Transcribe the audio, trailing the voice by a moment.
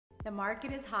The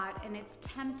market is hot and it's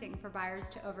tempting for buyers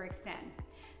to overextend.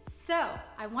 So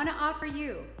I want to offer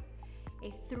you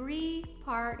a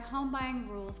 3-part home buying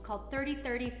rules called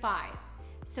 30-35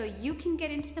 so you can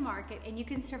get into the market and you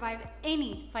can survive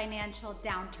any financial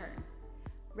downturn.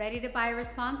 Ready to buy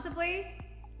responsibly?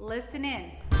 Listen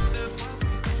in.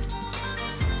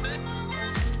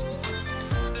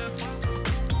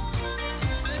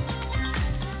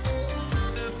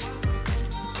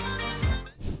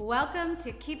 Welcome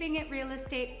to Keeping It Real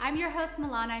Estate. I'm your host,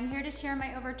 Milana. I'm here to share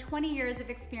my over 20 years of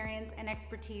experience and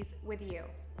expertise with you.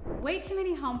 Way too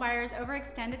many homebuyers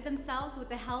overextended themselves with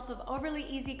the help of overly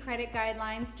easy credit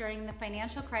guidelines during the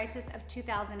financial crisis of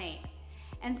 2008.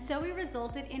 And so we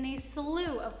resulted in a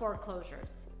slew of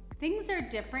foreclosures. Things are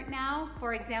different now.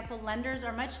 For example, lenders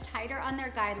are much tighter on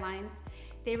their guidelines.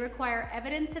 They require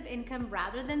evidence of income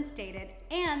rather than stated,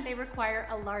 and they require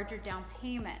a larger down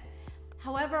payment.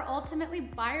 However, ultimately,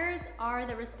 buyers are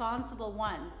the responsible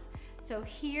ones. So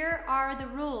here are the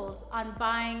rules on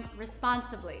buying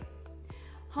responsibly.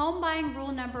 Home buying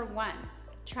rule number 1,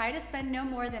 try to spend no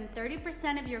more than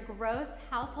 30% of your gross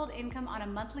household income on a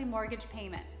monthly mortgage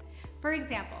payment. For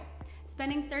example,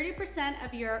 spending 30%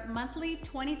 of your monthly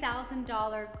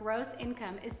 $20,000 gross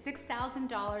income is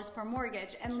 $6,000 for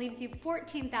mortgage and leaves you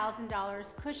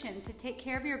 $14,000 cushion to take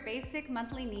care of your basic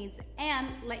monthly needs and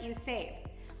let you save.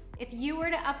 If you were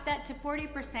to up that to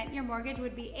 40%, your mortgage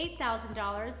would be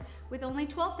 $8,000 with only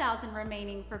 $12,000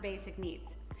 remaining for basic needs.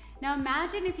 Now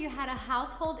imagine if you had a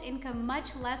household income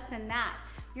much less than that.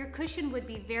 Your cushion would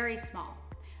be very small.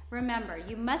 Remember,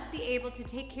 you must be able to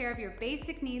take care of your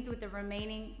basic needs with the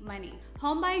remaining money.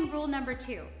 Home buying rule number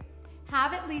 2,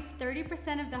 have at least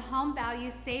 30% of the home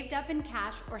value saved up in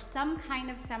cash or some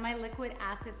kind of semi-liquid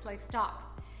assets like stocks.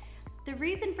 The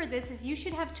reason for this is you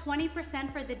should have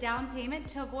 20% for the down payment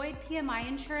to avoid PMI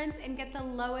insurance and get the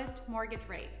lowest mortgage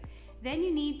rate. Then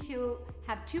you need to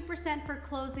have 2% for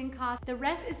closing costs. The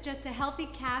rest is just a healthy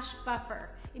cash buffer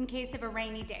in case of a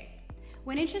rainy day.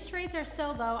 When interest rates are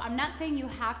so low, I'm not saying you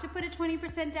have to put a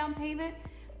 20% down payment.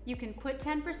 You can put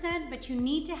 10%, but you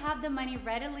need to have the money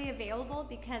readily available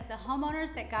because the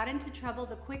homeowners that got into trouble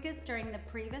the quickest during the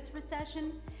previous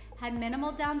recession had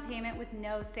minimal down payment with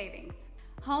no savings.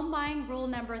 Home buying rule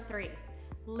number 3,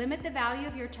 limit the value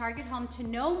of your target home to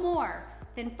no more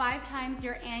than 5 times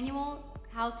your annual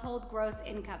household gross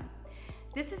income.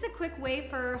 This is a quick way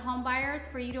for home buyers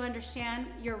for you to understand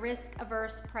your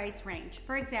risk-averse price range.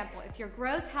 For example, if your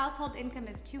gross household income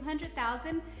is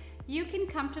 $200,000, you can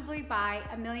comfortably buy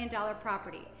a $1 million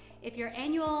property. If your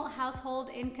annual household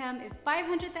income is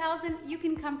 $500,000, you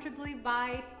can comfortably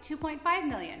buy $2.5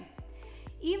 million.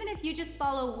 Even if you just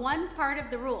follow one part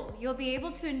of the rule, you'll be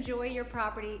able to enjoy your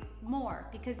property more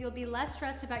because you'll be less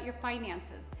stressed about your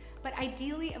finances. But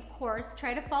ideally, of course,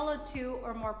 try to follow 2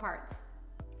 or more parts.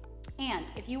 And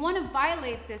if you want to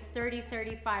violate this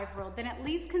 30-35 rule, then at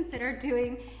least consider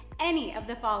doing any of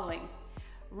the following.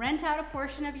 Rent out a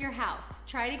portion of your house.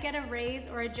 Try to get a raise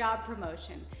or a job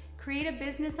promotion. Create a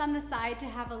business on the side to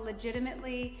have a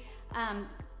legitimately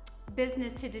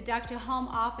business to deduct a home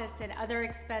office and other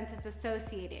expenses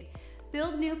associated.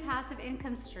 Build new passive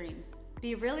income streams.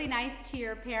 Be really nice to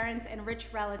your parents and rich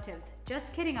relatives.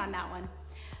 Just kidding on that one.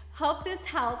 Hope this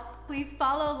helps. Please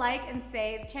follow, like, and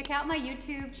save. Check out my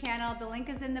YouTube channel. The link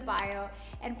is in the bio.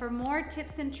 And for more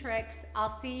tips and tricks,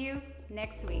 I'll see you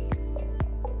next week.